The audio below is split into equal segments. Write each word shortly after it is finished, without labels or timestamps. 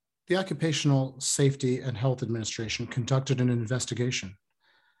The Occupational Safety and Health Administration conducted an investigation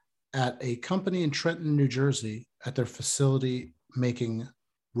at a company in Trenton, New Jersey, at their facility making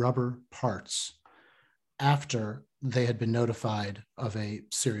rubber parts after they had been notified of a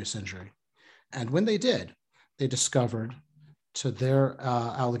serious injury. And when they did, they discovered, to their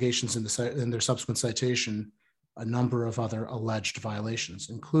allegations in their subsequent citation, a number of other alleged violations,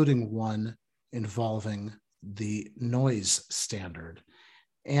 including one involving the noise standard.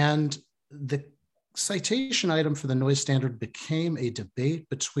 And the citation item for the noise standard became a debate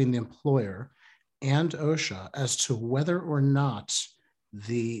between the employer and OSHA as to whether or not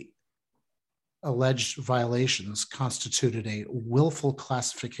the alleged violations constituted a willful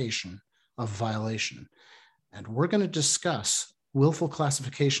classification of violation. And we're going to discuss willful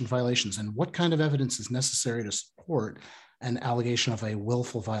classification violations and what kind of evidence is necessary to support an allegation of a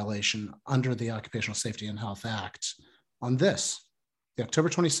willful violation under the Occupational Safety and Health Act on this, the October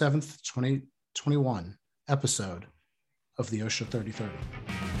 27th, 2021 episode of the OSHA 3030.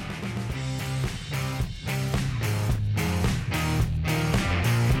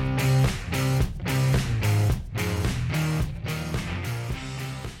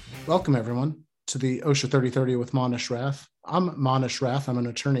 Welcome, everyone, to the OSHA 3030 with Manish Rath. I'm Manish Rath. I'm an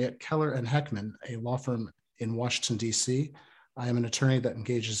attorney at Keller and Heckman, a law firm in Washington, D.C. I am an attorney that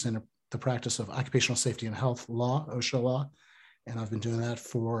engages in the practice of occupational safety and health law, OSHA law, and I've been doing that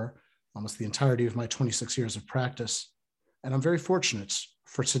for almost the entirety of my 26 years of practice. And I'm very fortunate.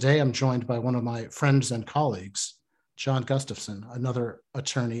 For today, I'm joined by one of my friends and colleagues, John Gustafson, another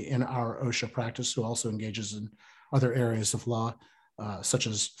attorney in our OSHA practice who also engages in other areas of law, such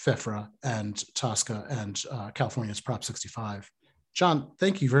as FIFRA and TSCA and California's Prop 65. John,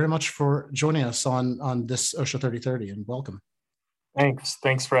 thank you very much for joining us on this OSHA 3030, and welcome.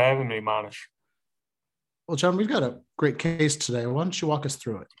 Thanks for having me, Manish. Well, John, we've got a great case today. Why don't you walk us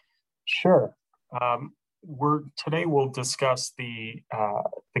through it? Sure. Today we'll discuss the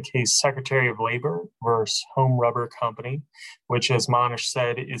case Secretary of Labor versus Home Rubber Company, which, as Manish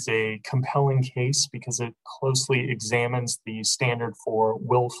said, is a compelling case because it closely examines the standard for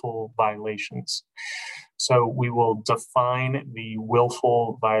willful violations. So we will define the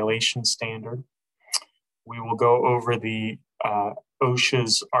willful violation standard. We will go over the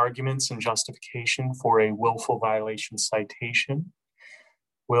OSHA's arguments and justification for a willful violation citation.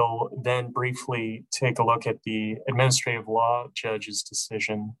 We'll then briefly take a look at the administrative law judge's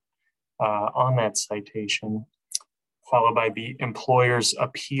decision on that citation, followed by the employer's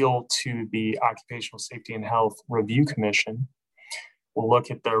appeal to the Occupational Safety and Health Review Commission. We'll look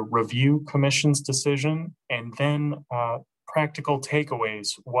at the Review Commission's decision, and then practical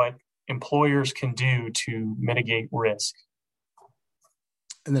takeaways, what employers can do to mitigate risk.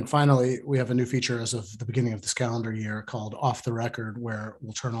 And then finally, we have a new feature as of the beginning of this calendar year called Off the Record, where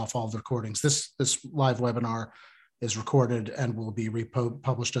we'll turn off all the recordings. This live webinar is recorded and will be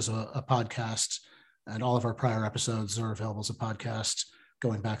republished as a podcast, and all of our prior episodes are available as a podcast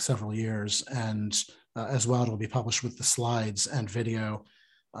going back several years. And as well, it'll be published with the slides and video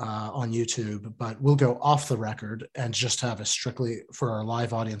on YouTube. But we'll go off the record and just have a strictly for our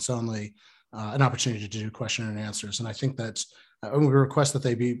live audience only an opportunity to do question and answers. And I think that we request that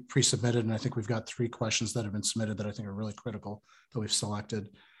they be pre-submitted, and I think we've got 3 questions that have been submitted that I think are really critical that we've selected.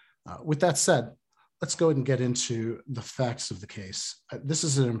 With that said, let's go ahead and get into the facts of the case. This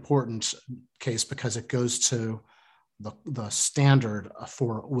is an important case because it goes to the standard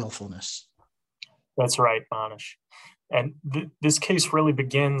for willfulness. That's right, Manish. And this case really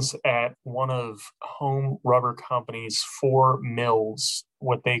begins at one of Home Rubber Company's 4 mills,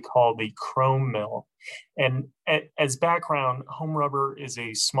 what they call the Chrome Mill. And as background, Home Rubber is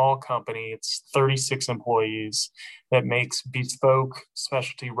a small company. It's 36 employees that makes bespoke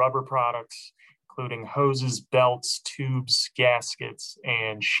specialty rubber products, including hoses, belts, tubes, gaskets,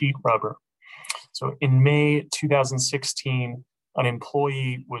 and sheet rubber. So in May 2016, an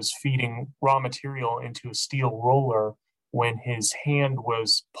employee was feeding raw material into a steel roller when his hand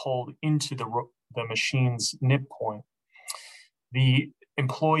was pulled into the machine's nip point. The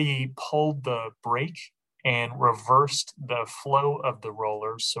employee pulled the brake and reversed the flow of the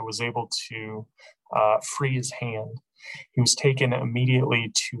roller, so was able to free his hand. He was taken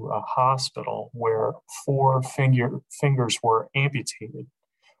immediately to a hospital where 4 fingers were amputated,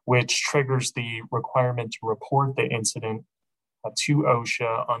 which triggers the requirement to report the incident to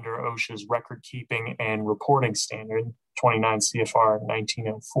OSHA under OSHA's record keeping and reporting standard, 29 CFR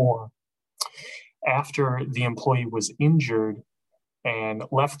 1904. After the employee was injured and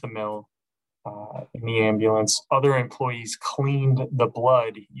left the mill in the ambulance, other employees cleaned the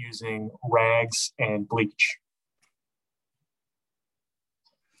blood using rags and bleach.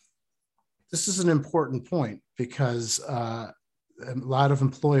 This is an important point because a lot of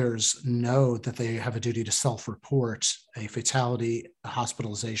employers know that they have a duty to self-report a fatality, a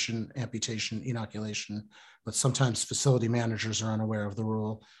hospitalization, amputation, inoculation, but sometimes facility managers are unaware of the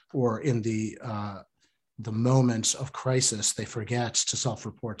rule, or in the moment of crisis, they forget to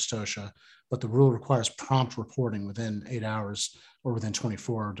self-report to OSHA, but the rule requires prompt reporting within 8 hours or within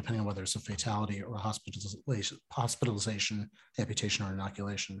 24, depending on whether it's a fatality or a hospitalization, amputation, or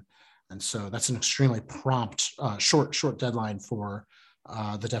inoculation. And so that's an extremely prompt, short deadline for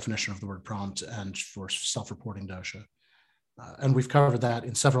the definition of the word prompt and for self-reporting to OSHA. And we've covered that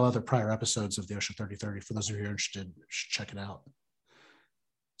in several other prior episodes of the OSHA 3030. For those of you who are interested, you should check it out.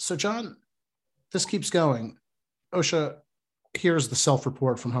 So John, this keeps going. OSHA hears the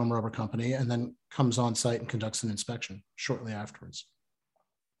self-report from Home Rubber Company and then comes on site and conducts an inspection shortly afterwards.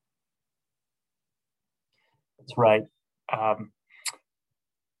 That's right.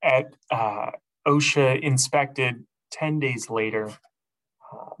 OSHA inspected 10 days later,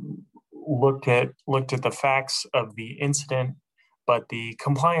 looked at the facts of the incident, but the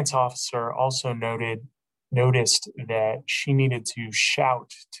compliance officer also noticed that she needed to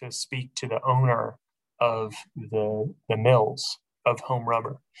shout to speak to the owner of the mills of Home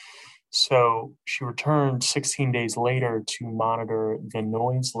Rubber. So she returned 16 days later to monitor the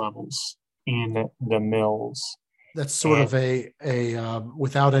noise levels in the mills. That's sort of a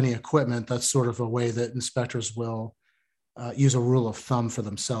without any equipment, that's sort of a way that inspectors will use a rule of thumb for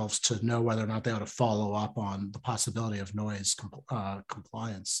themselves to know whether or not they ought to follow up on the possibility of noise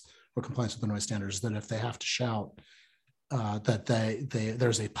compliance or compliance with the noise standards, that if they have to shout, that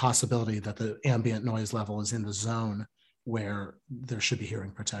there's a possibility that the ambient noise level is in the zone where there should be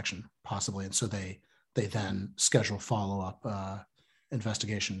hearing protection, possibly. And so they then schedule follow-up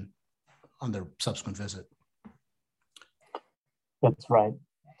investigation on their subsequent visit. That's right.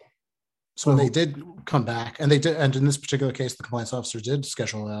 So they did come back, and in this particular case, the compliance officer did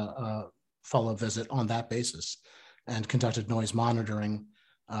schedule a follow-up visit on that basis and conducted noise monitoring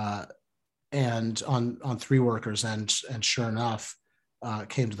and on 3 workers, and sure enough,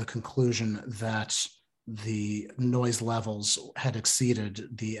 came to the conclusion that the noise levels had exceeded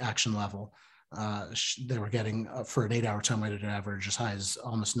the action level. They were getting, for an 8-hour time-weighted average, as high as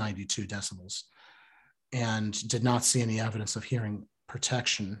almost 92 decibels, and did not see any evidence of hearing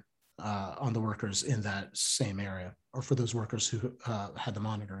protection on the workers in that same area, or for those workers who had the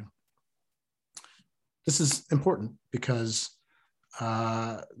monitoring. This is important because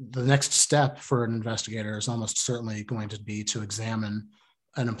the next step for an investigator is almost certainly going to be to examine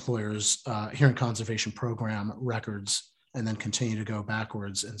an employer's hearing conservation program records, and then continue to go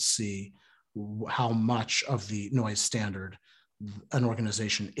backwards and see how much of the noise standard an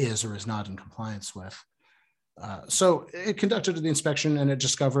organization is or is not in compliance with. So it conducted the inspection, and it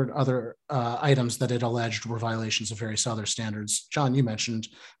discovered other items that it alleged were violations of various other standards. John, you mentioned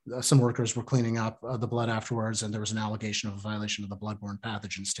some workers were cleaning up the blood afterwards, and there was an allegation of a violation of the bloodborne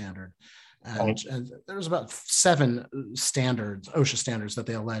pathogen standard. And there was about 7 standards, OSHA standards, that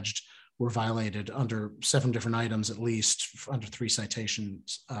they alleged were violated under 7 different items, at least under 3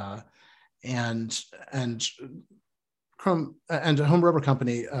 citations. And Home Rubber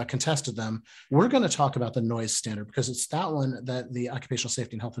Company contested them. We're going to talk about the noise standard because it's that one that the Occupational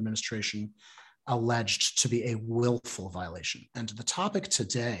Safety and Health Administration alleged to be a willful violation. And the topic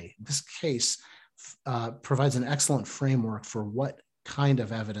today, this case, provides an excellent framework for what kind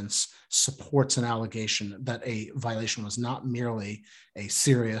of evidence supports an allegation that a violation was not merely a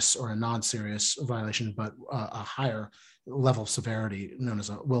serious or a non-serious violation, but a higher level of severity known as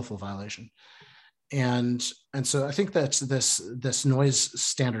a willful violation. And so I think that this noise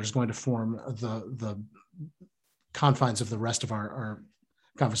standard is going to form the confines of the rest of our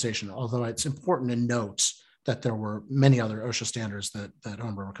conversation, although it's important to note that there were many other OSHA standards that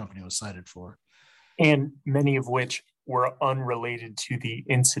Home Rubber Company was cited for. And many of which were unrelated to the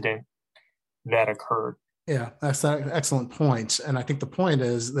incident that occurred. Yeah, that's an excellent point. And I think the point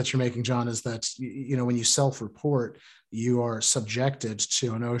is that you're making, John, is that, when you self-report, you are subjected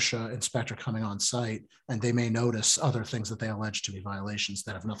to an OSHA inspector coming on site, and they may notice other things that they allege to be violations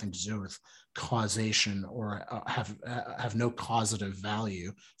that have nothing to do with causation or have no causative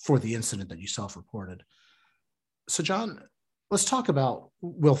value for the incident that you self-reported. So, John, let's talk about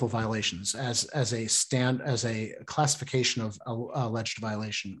willful violations as a classification of alleged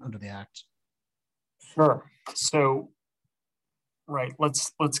violation under the Act. Sure. So, right,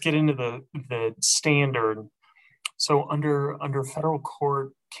 let's get into the standard. So under federal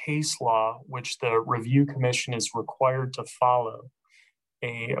court case law, which the Review Commission is required to follow,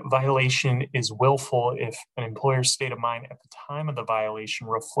 A violation is willful if an employer's state of mind at the time of the violation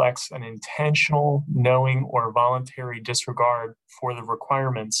reflects an intentional, knowing, or voluntary disregard for the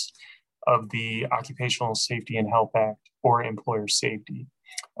requirements of the Occupational Safety and Health Act or employer safety.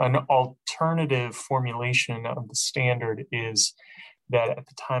 An alternative formulation of the standard is that at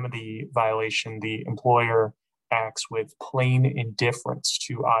the time of the violation, the employer acts with plain indifference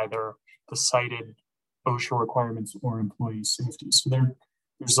to either the cited OSHA requirements or employee safety. So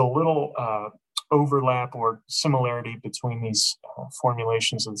there's a little overlap or similarity between these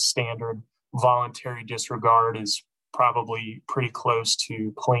formulations of the standard. Voluntary disregard is probably pretty close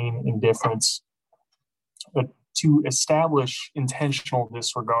to plain indifference. But to establish intentional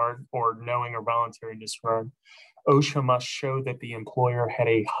disregard or knowing or voluntary disregard, OSHA must show that the employer had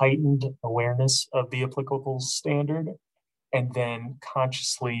a heightened awareness of the applicable standard and then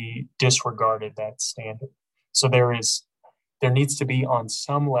consciously disregarded that standard. So there needs to be on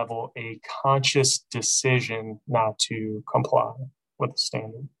some level a conscious decision not to comply with the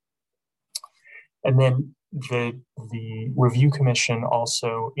standard. And then the review commission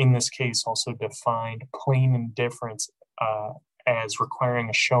also, in this case, also defined plain indifference as requiring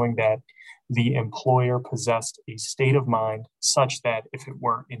a showing that the employer possessed a state of mind such that if it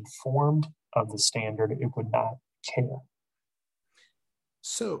were informed of the standard, it would not care.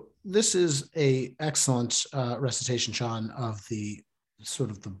 So this is an excellent recitation, John, of the sort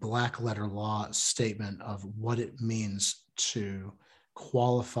of the black letter law statement of what it means to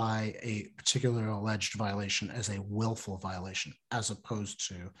qualify a particular alleged violation as a willful violation, as opposed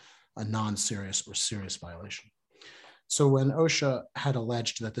to a non-serious or serious violation. So when OSHA had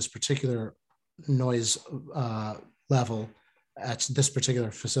alleged that this particular noise level at this particular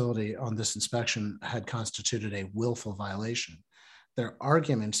facility on this inspection had constituted a willful violation, their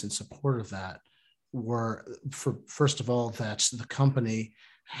arguments in support of that were, first of all, that the company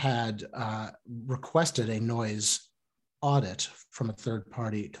had requested a noise audit from a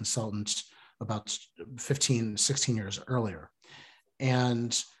third-party consultant about 15, 16 years earlier,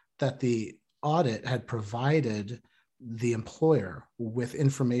 and that the audit had provided the employer with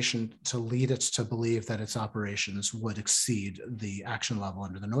information to lead it to believe that its operations would exceed the action level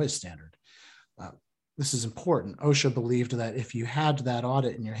under the noise standard. This is important. OSHA believed that if you had that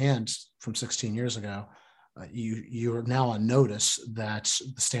audit in your hands from 16 years ago, you are now on notice that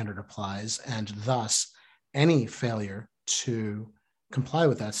the standard applies, and thus any failure to comply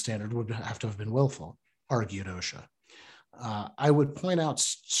with that standard would have to have been willful, argued OSHA. I would point out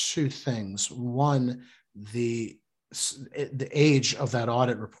two things. One, the age of that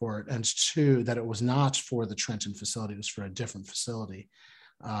audit report, and two, that it was not for the Trenton facility, it was for a different facility.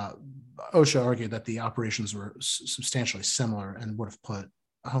 OSHA argued that the operations were substantially similar and would have put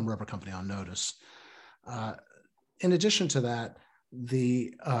a Home Rubber Company on notice. In addition to that,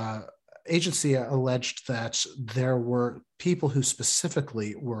 the agency alleged that there were people who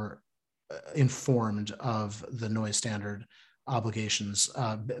specifically were informed of the noise standard obligations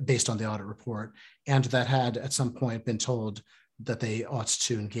based on the audit report, and that had at some point been told that they ought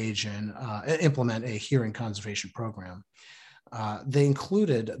to engage in, implement a hearing conservation program. They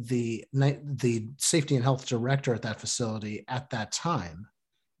included the safety and health director at that facility at that time,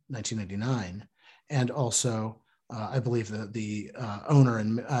 1999, and also I believe the owner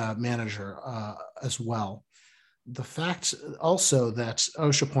and manager as well. The fact also that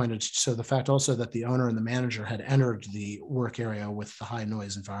OSHA pointed to the fact also that the owner and the manager had entered the work area with the high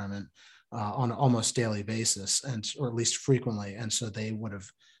noise environment on an almost daily basis, or at least frequently, and so they would have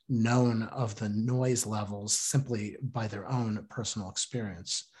known of the noise levels simply by their own personal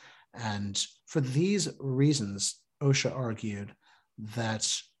experience. And for these reasons, OSHA argued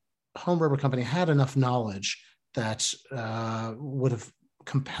that Home Rubber Company had enough knowledge that would have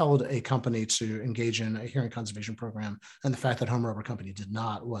compelled a company to engage in a hearing conservation program, and the fact that Home Rubber Company did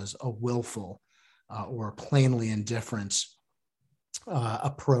not was a willful or plainly indifferent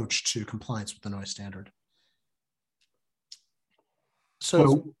approach to compliance with the noise standard.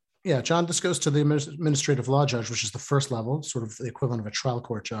 So yeah, John, this goes to the administrative law judge, which is the first level, sort of the equivalent of a trial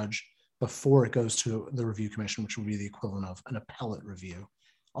court judge, before it goes to the review commission, which would be the equivalent of an appellate review,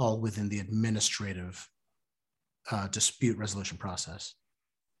 all within the administrative dispute resolution process.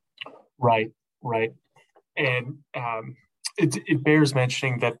 Right. And it bears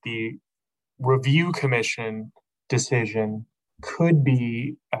mentioning that the review commission decision could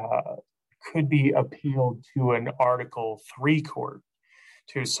be appealed to an Article 3 court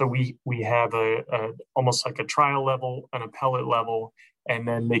too. So we have a almost like a trial level, an appellate level, and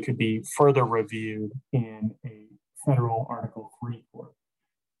then they could be further reviewed in a federal Article 3 court.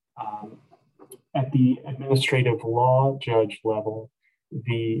 At the administrative law judge level,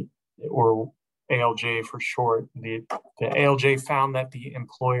 the or ALJ for short, the ALJ found that the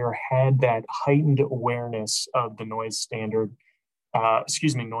employer had that heightened awareness of the noise standard,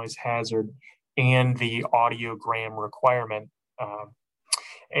 noise hazard, and the audiogram requirement,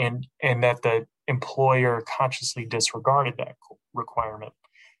 and that the employer consciously disregarded that requirement.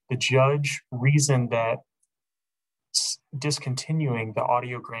 The judge reasoned that discontinuing the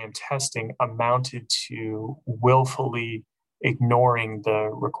audiogram testing amounted to willfully ignoring the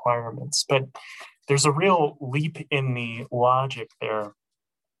requirements. But there's a real leap in the logic there.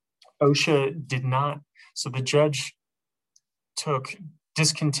 OSHA did not, so the judge took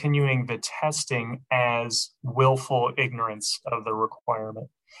discontinuing the testing as willful ignorance of the requirement.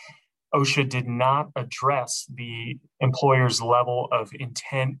 OSHA did not address the employer's level of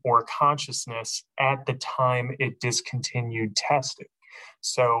intent or consciousness at the time it discontinued testing.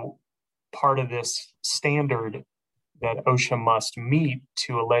 So part of this standard that OSHA must meet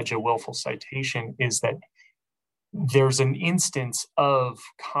to allege a willful citation is that there's an instance of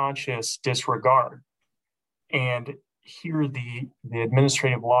conscious disregard. And here the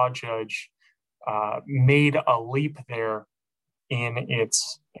administrative law judge made a leap there in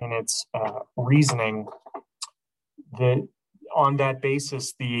its reasoning. That on that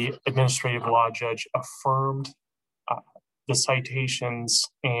basis, the administrative law judge affirmed the citations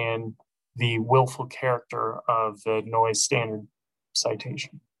and the willful character of the noise standard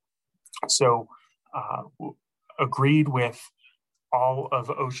citation. So agreed with all of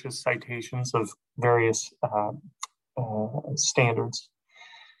OSHA's citations of various standards.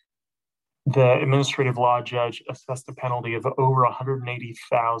 The administrative law judge assessed a penalty of over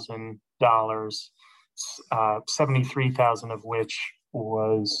 $180,000, $73,000 of which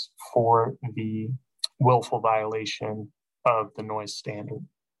was for the willful violation of the noise standard.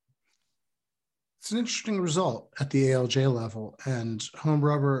 It's an interesting result at the ALJ level, and Home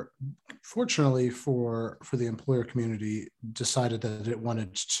Rubber, fortunately for the employer community, decided that it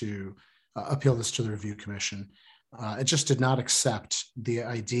wanted to appeal this to the review commission. It just did not accept the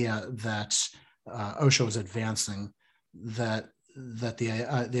idea that OSHA was advancing, that the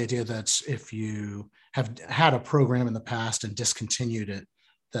idea that if you have had a program in the past and discontinued it,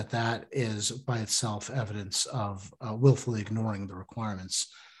 that is by itself evidence of willfully ignoring the requirements.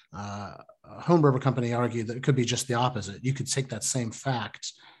 Home Rubber Company argued that it could be just the opposite. You could take that same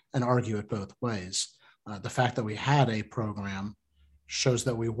fact and argue it both ways. The fact that we had a program shows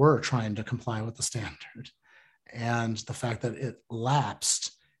that we were trying to comply with the standard. And the fact that it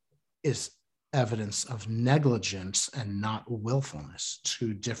lapsed is evidence of negligence and not willfulness,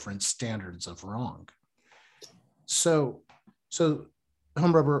 two different standards of wrong. So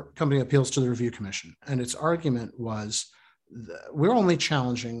Home Rubber Company appeals to the review commission, and its argument was we're only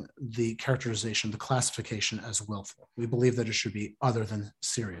challenging the characterization, the classification as willful. We believe that it should be other than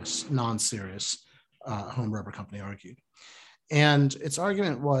serious, non-serious, Home Rubber Company argued. And its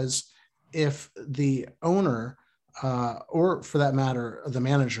argument was if the owner, or for that matter, the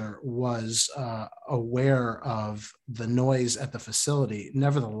manager was aware of the noise at the facility,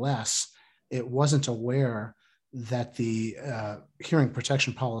 nevertheless, it wasn't aware that the hearing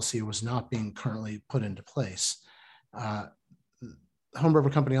protection policy was not being currently put into place. Home Rubber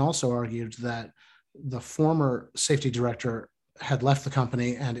Company also argued that the former safety director had left the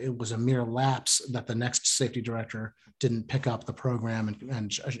company and it was a mere lapse that the next safety director didn't pick up the program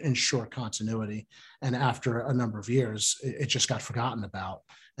and ensure continuity. And after a number of years, it just got forgotten about.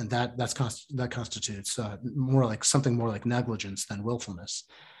 And that constitutes more like negligence than willfulness.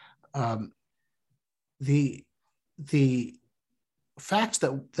 The fact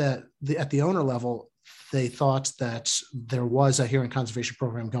that at the owner level, they thought that there was a hearing conservation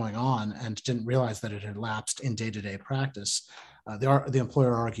program going on and didn't realize that it had lapsed in day-to-day practice, the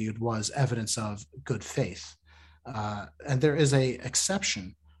employer argued was evidence of good faith. And there is an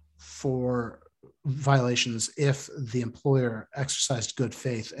exception for violations if the employer exercised good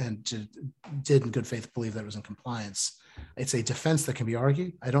faith and did in good faith believe that it was in compliance. It's a defense that can be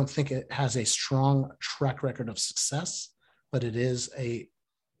argued. I don't think it has a strong track record of success, but it is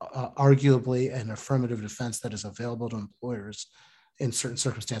arguably an affirmative defense that is available to employers in certain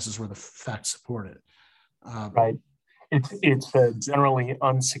circumstances where the facts support it. Right. It's a generally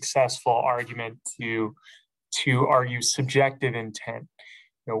unsuccessful argument to argue subjective intent.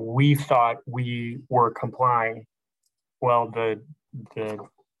 We thought we were complying. Well, the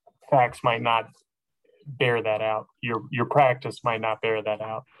facts might not bear that out. Your practice might not bear that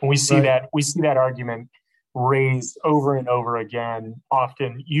out. And we see that argument raised over and over again,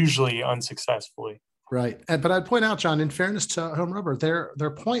 often, usually unsuccessfully. Right. But I'd point out, John, in fairness to Home Rubber,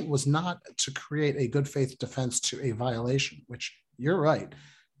 their point was not to create a good faith defense to a violation, which You're right.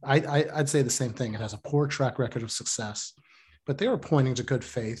 I'd say the same thing. It has a poor track record of success, but they were pointing to good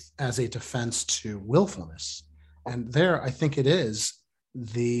faith as a defense to willfulness. And there, I think it is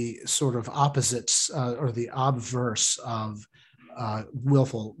the sort of opposites or the obverse of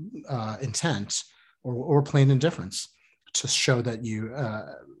willful intent or plain indifference to show that you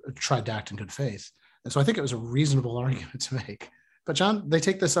tried to act in good faith. And so I think it was a reasonable argument to make. But John, they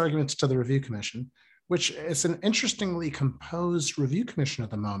take this argument to the Review Commission, which is an interestingly composed Review Commission at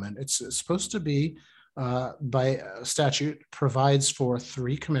the moment. It's supposed to be, by statute, provides for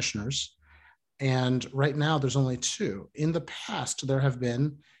 3 commissioners. And right now there's only 2. In the past, there have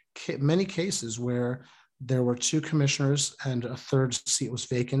been many cases where there were 2 commissioners and a third seat was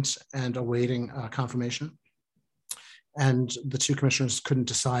vacant and awaiting confirmation. And the 2 commissioners couldn't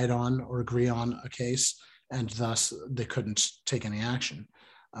decide on or agree on a case, and thus they couldn't take any action.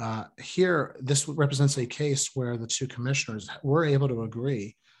 Here, this represents a case where the 2 commissioners were able to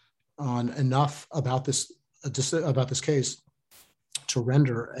agree on enough about this case to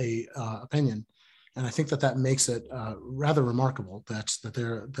render a opinion, and I think that makes it rather remarkable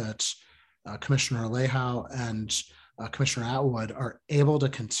that Commissioner Alejo and Commissioner Atwood are able to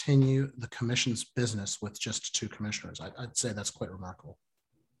continue the commission's business with just 2 commissioners. I'd say that's quite remarkable.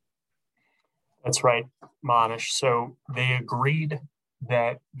 That's right, Manish. So they agreed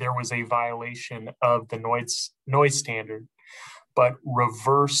that there was a violation of the noise standard, but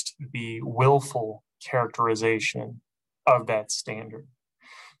reversed the willful characterization of that standard.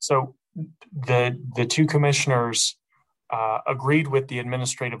 So the 2 commissioners agreed with the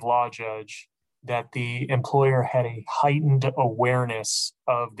administrative law judge that the employer had a heightened awareness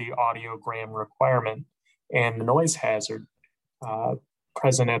of the audiogram requirement and the noise hazard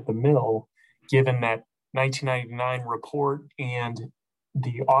present at the mill, given that 1999 report and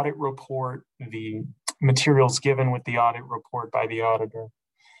the audit report, the materials given with the audit report by the auditor,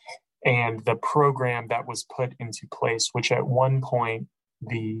 and the program that was put into place, which at one point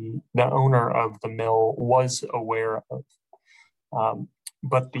the owner of the mill was aware of.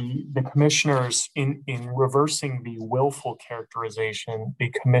 But the commissioners, in reversing the willful characterization,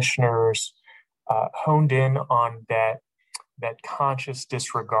 the commissioners honed in on that conscious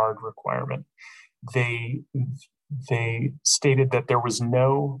disregard requirement. They stated that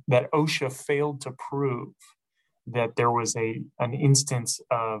that OSHA failed to prove that there was an instance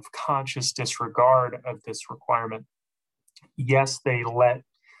of conscious disregard of this requirement. Yes, they let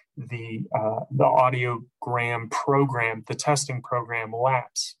the audiogram program, the testing program,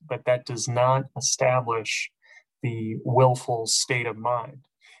 lapse, but that does not establish the willful state of mind.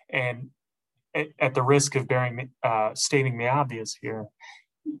 And at the risk of stating the obvious here,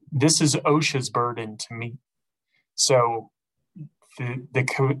 this is OSHA's burden to meet. So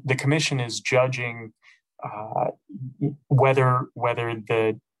the commission is judging whether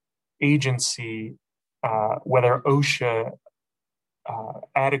the agency, whether OSHA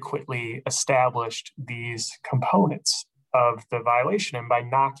adequately established these components of the violation, and by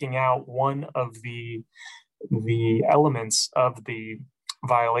knocking out one of the elements of the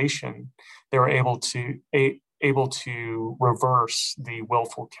violation, they were able to reverse the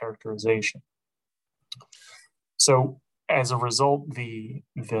willful characterization. So as a result, the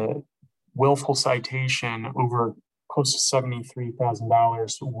willful citation over close to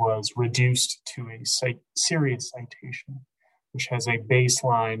 $73,000 was reduced to a serious citation, which has a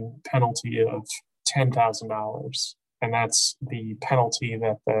baseline penalty of $10,000. And that's the penalty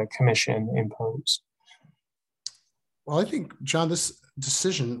that the commission imposed. Well, I think, John, this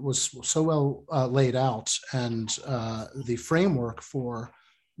decision was so well laid out, and the framework for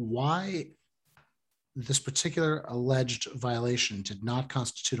why this particular alleged violation did not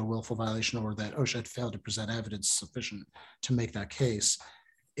constitute a willful violation, or that OSHA had failed to present evidence sufficient to make that case,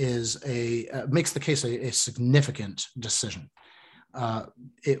 makes the case a significant decision.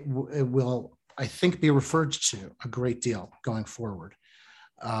 It will, I think, be referred to a great deal going forward,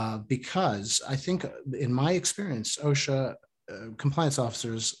 because I think, in my experience, OSHA compliance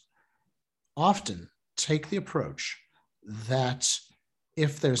officers often take the approach that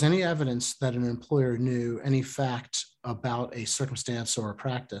if there's any evidence that an employer knew any fact about a circumstance or a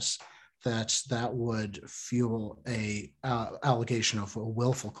practice, that would fuel a allegation of a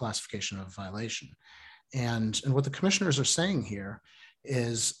willful classification of violation. And what the commissioners are saying here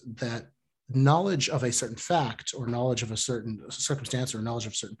is that knowledge of a certain fact or knowledge of a certain circumstance or knowledge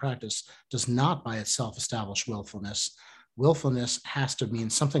of a certain practice does not by itself establish willfulness. Willfulness has to mean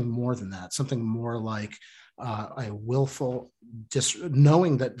something more than that, something more like a willful,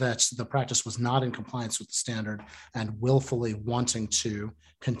 knowing that the practice was not in compliance with the standard and willfully wanting to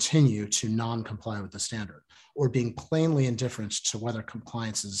continue to non-comply with the standard, or being plainly indifferent to whether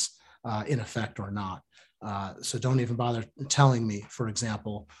compliance is in effect or not. So don't even bother telling me, for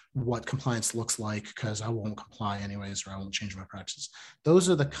example, what compliance looks like, because I won't comply anyways, or I won't change my practices. Those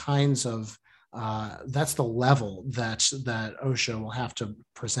are the kinds of that's the level that OSHA will have to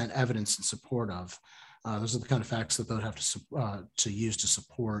present evidence in support of. Those are the kind of facts that they'll have to use to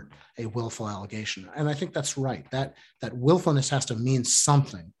support a willful allegation. And I think that's right. That willfulness has to mean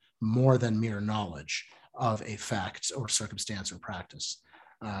something more than mere knowledge of a fact or circumstance or practice.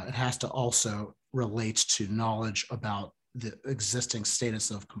 It has to also relate to knowledge about the existing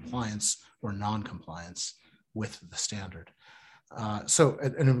status of compliance or non-compliance with the standard. So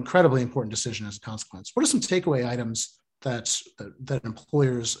an incredibly important decision as a consequence. What are some takeaway items that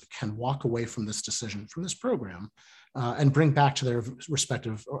employers can walk away from this decision, from this program, and bring back to their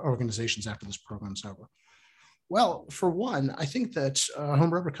respective organizations after this program's over? Well, for one, I think that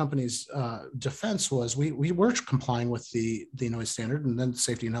Home Rubber Company's defense was we were complying with the noise standard, and then the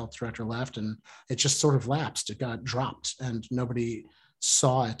safety and health director left, and it just sort of lapsed. It got dropped, and nobody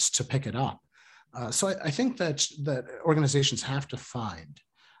saw it to pick it up. So I think that organizations have to find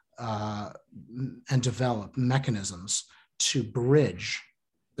and develop mechanisms to bridge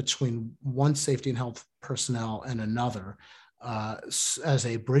between one safety and health personnel and another as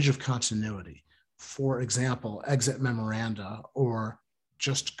a bridge of continuity. For example, exit memoranda or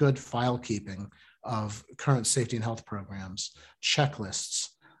just good file keeping of current safety and health programs, checklists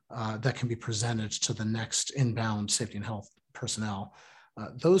that can be presented to the next inbound safety and health personnel.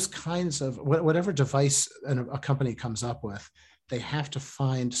 Those kinds of, whatever device a company comes up with, they have to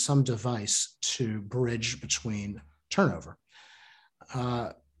find some device to bridge between turnover.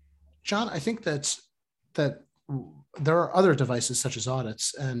 John, I think that there are other devices such as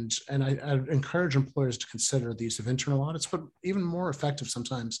audits, and I encourage employers to consider the use of internal audits, but even more effective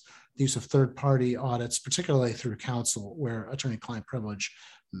sometimes the use of third-party audits, particularly through counsel, where attorney-client privilege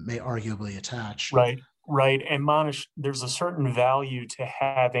may arguably attach. Right. And Manish, there's a certain value to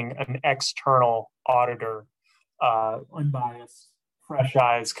having an external auditor, unbiased, fresh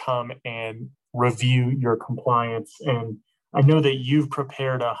eyes come and review your compliance. And I know that you've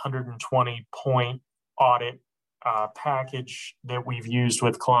prepared a 120-point audit package that we've used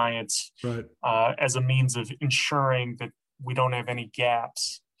with clients, right, as a means of ensuring that we don't have any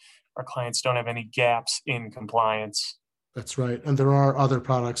gaps. Our clients don't have any gaps in compliance. That's right. And there are other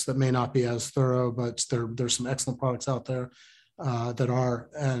products that may not be as thorough, but there's some excellent products out there that are.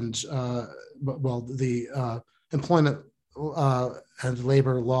 And the employment and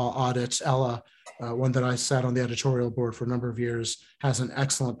labor law audit, Ella, one that I sat on the editorial board for a number of years, has an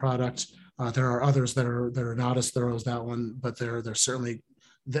excellent product. There are others that are not as thorough as that one, but they're certainly,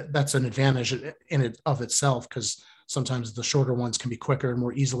 that's an advantage in it of itself, because sometimes the shorter ones can be quicker and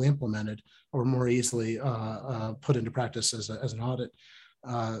more easily implemented, or more easily put into practice as an audit.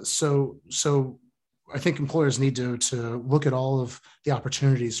 So I think employers need to look at all of the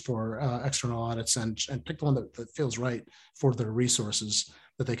opportunities for external audits and pick the one that feels right for their resources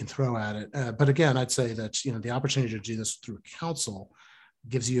that they can throw at it. But again, I'd say that the opportunity to do this through counsel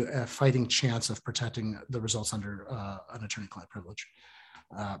gives you a fighting chance of protecting the results under an attorney-client privilege,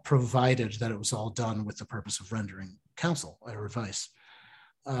 provided that it was all done with the purpose of rendering counsel or advice.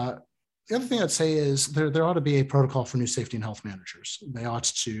 The other thing I'd say is there ought to be a protocol for new safety and health managers. They ought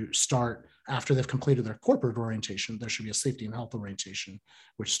to start after they've completed their corporate orientation. There should be a safety and health orientation,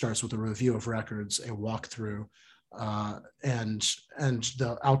 which starts with a review of records, a walkthrough, and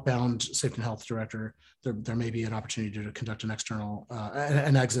the outbound safety and health director. There may be an opportunity to conduct an external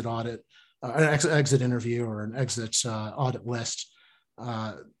an exit audit, an exit interview, or an exit audit list.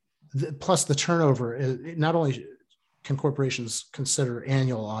 Plus the turnover, not only can corporations consider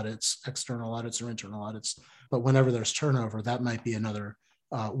annual audits, external audits or internal audits, but whenever there's turnover, that might be another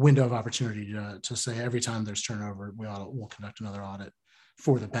window of opportunity to say every time there's turnover, we'll conduct another audit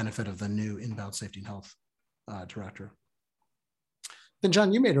for the benefit of the new inbound safety and health director. Then,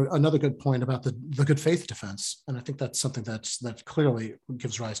 John, you made another good point about the good faith defense, and I think that's something that clearly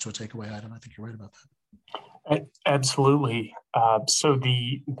gives rise to a takeaway item. I think you're right about that. Absolutely. So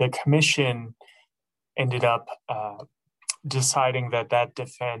the commission ended up deciding that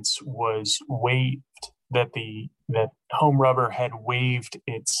defense was waived, that Home Rubber had waived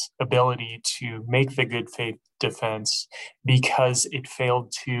its ability to make the good faith defense because it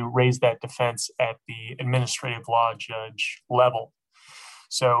failed to raise that defense at the administrative law judge level.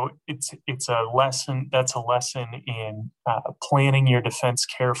 So it's a lesson. That's a lesson in planning your defense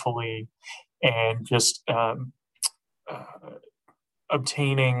carefully and just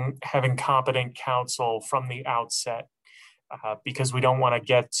having competent counsel from the outset, because we don't want to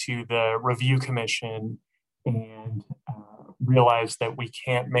get to the review commission and realize that we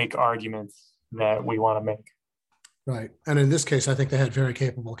can't make arguments that we want to make. Right. And in this case, I think they had very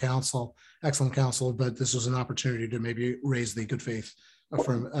capable counsel, excellent counsel, but this was an opportunity to maybe raise the good faith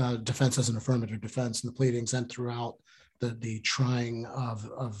defense as an affirmative defense in the pleadings and throughout the trying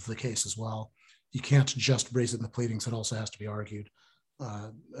of the case as well. You can't just raise it in the pleadings. It also has to be argued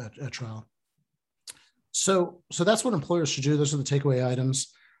at trial. So that's what employers should do. Those are the takeaway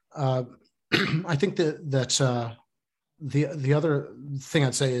items. I think that the other thing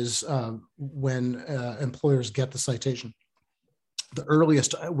I'd say is when employers get the citation, the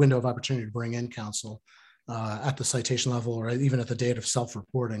earliest window of opportunity to bring in counsel at the citation level or even at the date of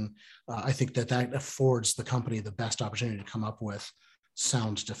self-reporting, I think that affords the company the best opportunity to come up with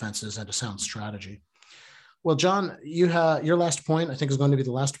sound defenses and a sound strategy. Well, John, your last point, I think, is going to be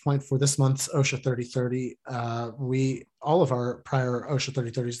the last point for this month's OSHA 3030. All of our prior OSHA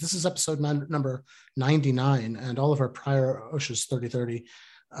 3030s, this is episode number 99, and all of our prior OSHA's 3030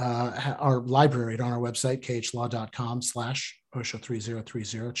 are libraried on our website, khlaw.com/OSHA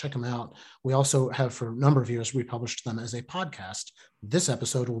 3030. Check them out. We also have, for a number of years, we published them as a podcast. This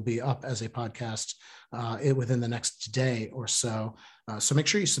episode will be up as a podcast within the next day or so. So make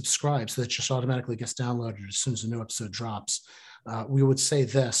sure you subscribe so that it just automatically gets downloaded as soon as a new episode drops. We would say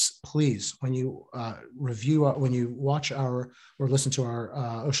this, please, when you when you watch or listen to our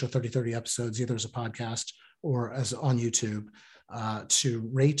OSHA 3030 episodes, either as a podcast or as on YouTube, to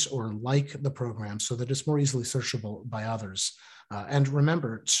rate or like the program so that it's more easily searchable by others. And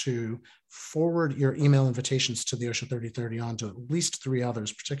remember to forward your email invitations to the OSHA 3030 on to at least 3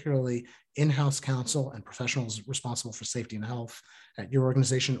 others, particularly in-house counsel and professionals responsible for safety and health at your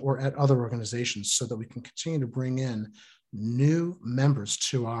organization or at other organizations, so that we can continue to bring in new members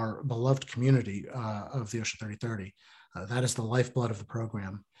to our beloved community of the OSHA 3030. That is the lifeblood of the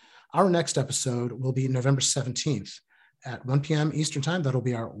program. Our next episode will be November 17th at 1 p.m. Eastern Time. That'll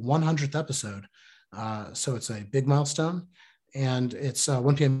be our 100th episode. So it's a big milestone. And it's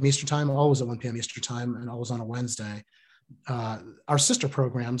 1 p.m. Eastern Time, always at 1 p.m. Eastern Time, and always on a Wednesday. Our sister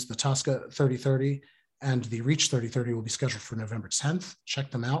programs, the TSCA 3030 and the REACH 3030, will be scheduled for November 10th.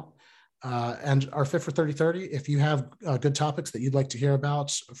 Check them out. And our Fit for 3030, if you have good topics that you'd like to hear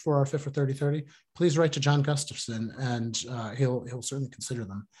about for our Fit for 3030, please write to John Gustafson, and he'll certainly consider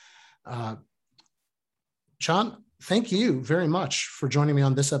them. John, thank you very much for joining me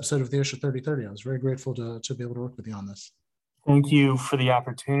on this episode of the OSHA 3030. I was very grateful to be able to work with you on this. Thank you for the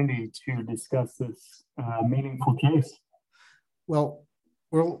opportunity to discuss this meaningful case. Well,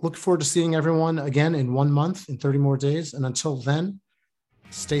 we'll look forward to seeing everyone again in 1 month, in 30 more days. And until then,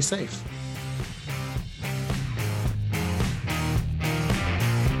 stay safe.